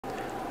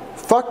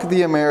Fuck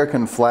the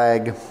American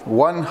flag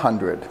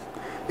 100.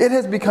 It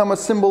has become a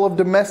symbol of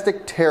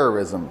domestic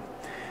terrorism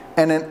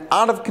and an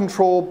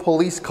out-of-control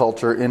police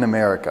culture in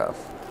America.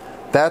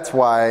 That's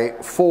why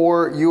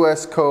 4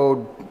 U.S.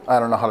 Code, I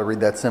don't know how to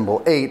read that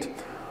symbol, 8,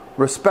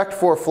 respect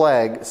for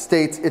flag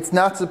states it's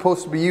not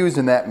supposed to be used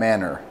in that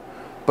manner.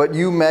 But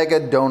you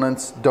MAGA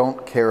donuts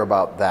don't care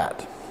about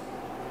that.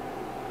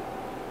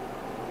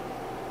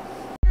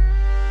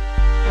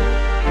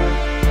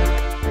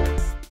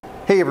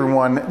 Hey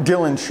everyone,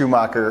 Dylan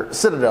Schumacher,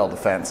 Citadel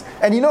Defense.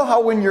 And you know how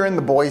when you're in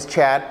the boys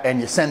chat and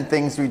you send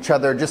things to each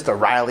other just to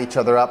rile each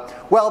other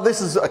up? Well,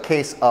 this is a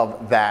case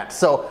of that.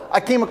 So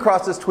I came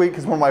across this tweet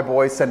because one of my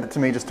boys sent it to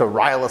me just to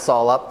rile us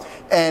all up.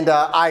 And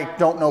I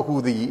don't know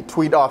who the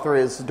tweet author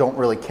is, don't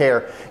really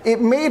care. It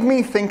made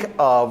me think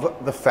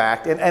of the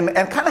fact, and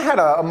kind of had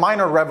a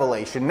minor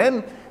revelation.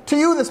 And to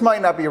you, this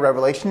might not be a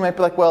revelation. You might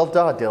be like, well,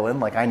 duh, Dylan,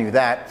 like I knew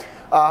that.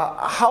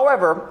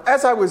 However,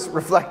 as I was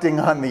reflecting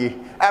on the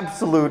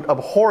absolute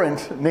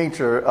abhorrent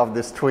nature of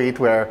this tweet,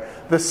 where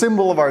the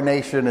symbol of our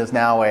nation is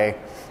now a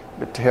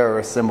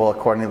terrorist symbol,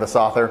 according to this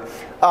author,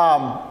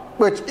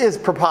 which is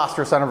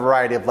preposterous on a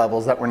variety of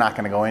levels that we're not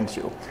going to go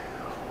into.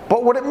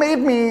 But what it made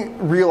me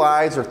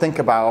realize or think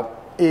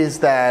about is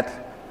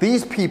that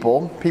these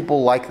people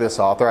like this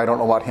author, I don't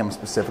know about him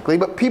specifically,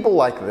 but people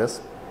like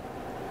this,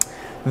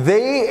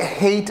 they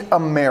hate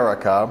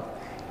America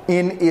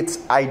in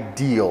its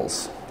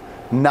ideals,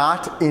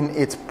 not in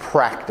its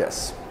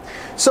practice.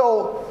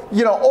 So,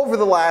 over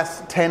the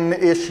last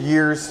 10-ish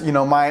years,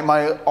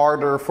 my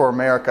ardor for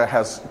America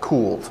has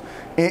cooled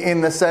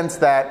in the sense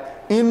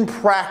that in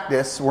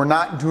practice, we're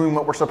not doing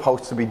what we're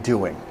supposed to be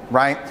doing,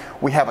 right?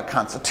 We have a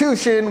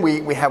constitution,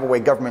 we have a way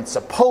government's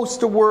supposed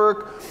to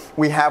work,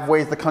 we have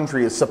ways the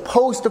country is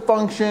supposed to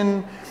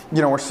function,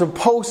 we're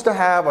supposed to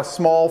have a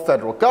small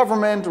federal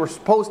government, we're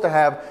supposed to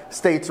have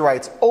states'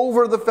 rights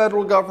over the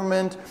federal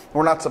government,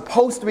 we're not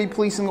supposed to be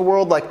policing the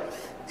world. Like,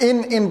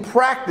 in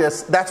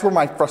practice, that's where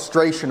my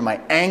frustration,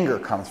 my anger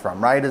comes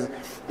from, right? Is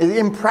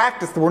in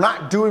practice, we're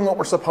not doing what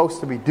we're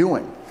supposed to be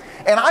doing.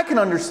 And I can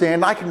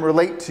understand, I can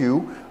relate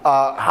to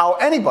how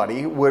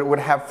anybody would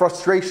have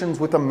frustrations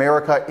with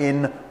America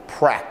in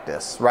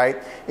practice,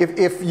 right?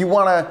 If you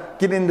want to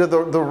get into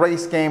the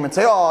race game and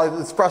say,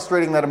 oh, it's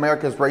frustrating that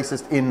America is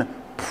racist in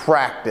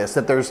practice,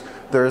 that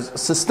there's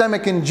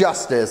systemic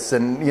injustice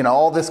and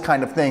all this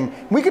kind of thing.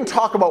 We can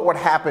talk about what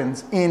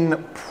happens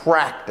in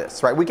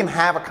practice, right? We can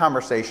have a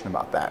conversation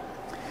about that.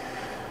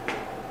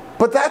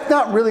 But that's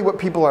not really what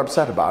people are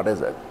upset about, is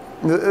it?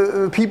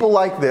 People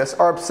like this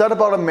are upset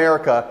about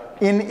America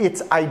in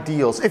its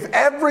ideals. If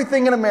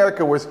everything in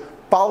America was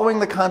following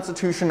the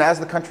Constitution as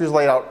the country is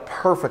laid out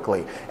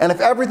perfectly, and if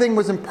everything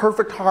was in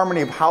perfect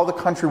harmony of how the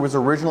country was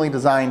originally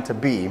designed to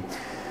be,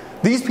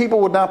 these people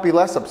would not be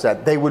less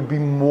upset. They would be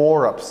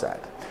more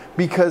upset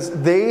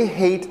because they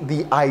hate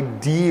the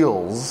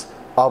ideals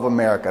of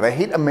America. They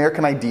hate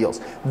American ideals.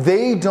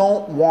 They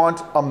don't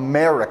want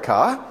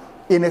America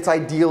in its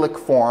idyllic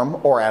form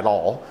or at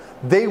all.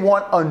 They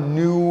want a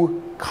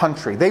new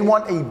country. They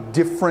want a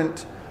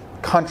different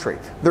country.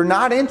 They're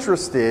not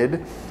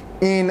interested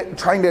in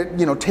trying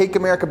to, take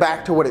America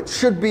back to what it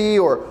should be,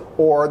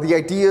 or the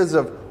ideas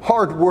of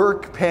hard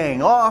work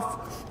paying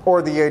off,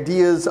 or the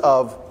ideas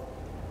of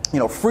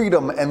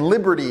freedom and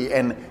liberty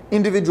and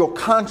individual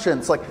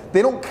conscience. Like,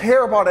 they don't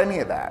care about any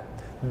of that.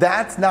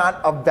 That's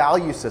not a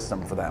value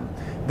system for them.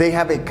 They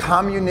have a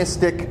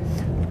communistic,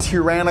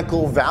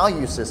 tyrannical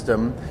value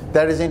system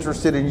that is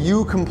interested in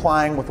you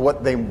complying with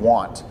what they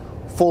want.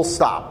 Full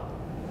stop.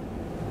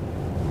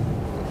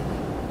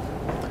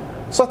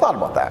 So I thought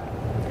about that.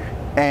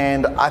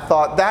 And I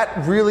thought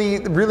that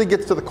really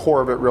gets to the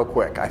core of it real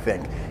quick, I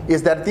think,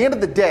 is that at the end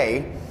of the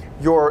day,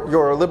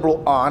 your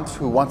liberal aunt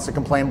who wants to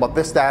complain about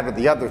this, that, or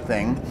the other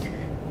thing,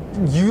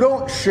 you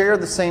don't share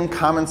the same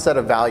common set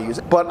of values.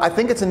 But I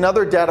think it's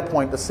another data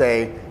point to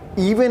say,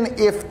 even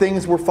if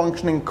things were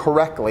functioning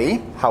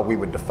correctly, how we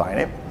would define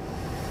it,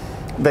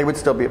 they would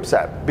still be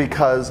upset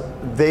because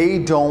they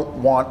don't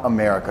want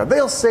America.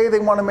 They'll say they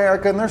want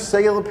America, and they'll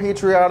say they're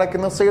patriotic,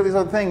 and they'll say all these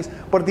other things,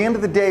 but at the end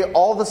of the day,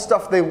 all the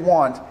stuff they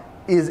want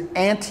is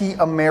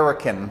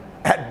anti-American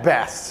at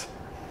best.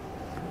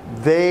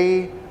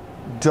 They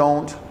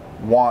don't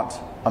want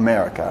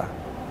America.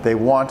 They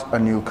want a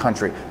new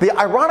country. The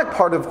ironic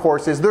part, of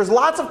course, is there's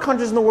lots of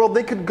countries in the world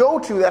they could go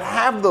to that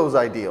have those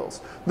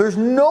ideals. There's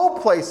no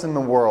place in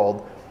the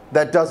world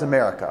that does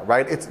America,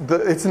 right?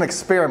 It's an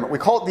experiment. We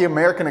call it the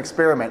American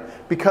experiment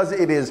because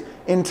it is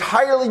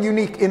entirely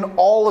unique in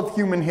all of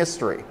human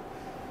history.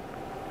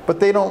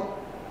 But they don't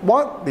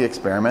want the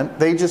experiment.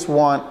 They just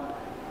want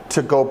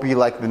to go be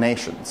like the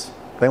nations.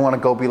 They want to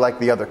go be like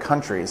the other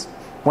countries.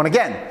 When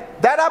again,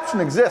 that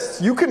option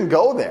exists. You can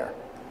go there.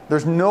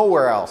 There's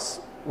nowhere else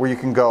where you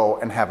can go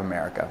and have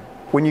America.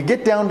 When you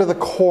get down to the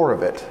core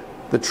of it,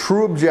 the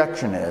true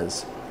objection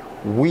is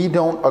we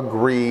don't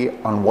agree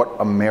on what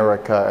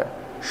America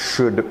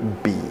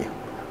should be.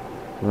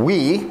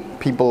 We,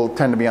 people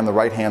tend to be on the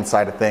right-hand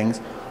side of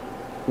things,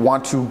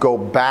 want to go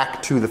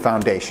back to the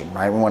foundation,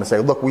 right? We want to say,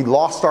 look, we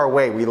lost our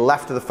way, we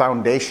left the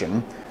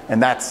foundation,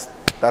 and that's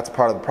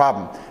part of the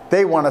problem.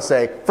 They want to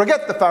say,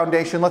 forget the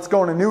foundation, let's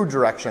go in a new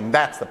direction.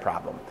 That's the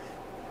problem.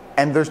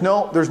 And there's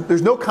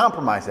no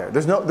compromise there.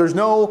 There's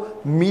no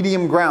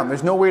medium ground.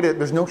 There's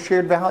no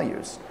shared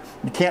values.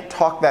 You can't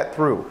talk that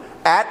through.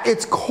 At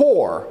its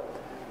core,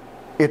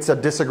 it's a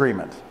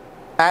disagreement.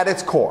 At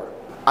its core.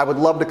 I would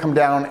love to come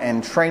down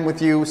and train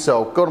with you,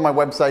 so go to my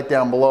website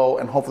down below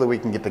and hopefully we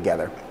can get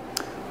together.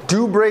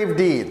 Do brave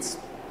deeds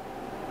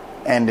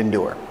and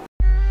endure.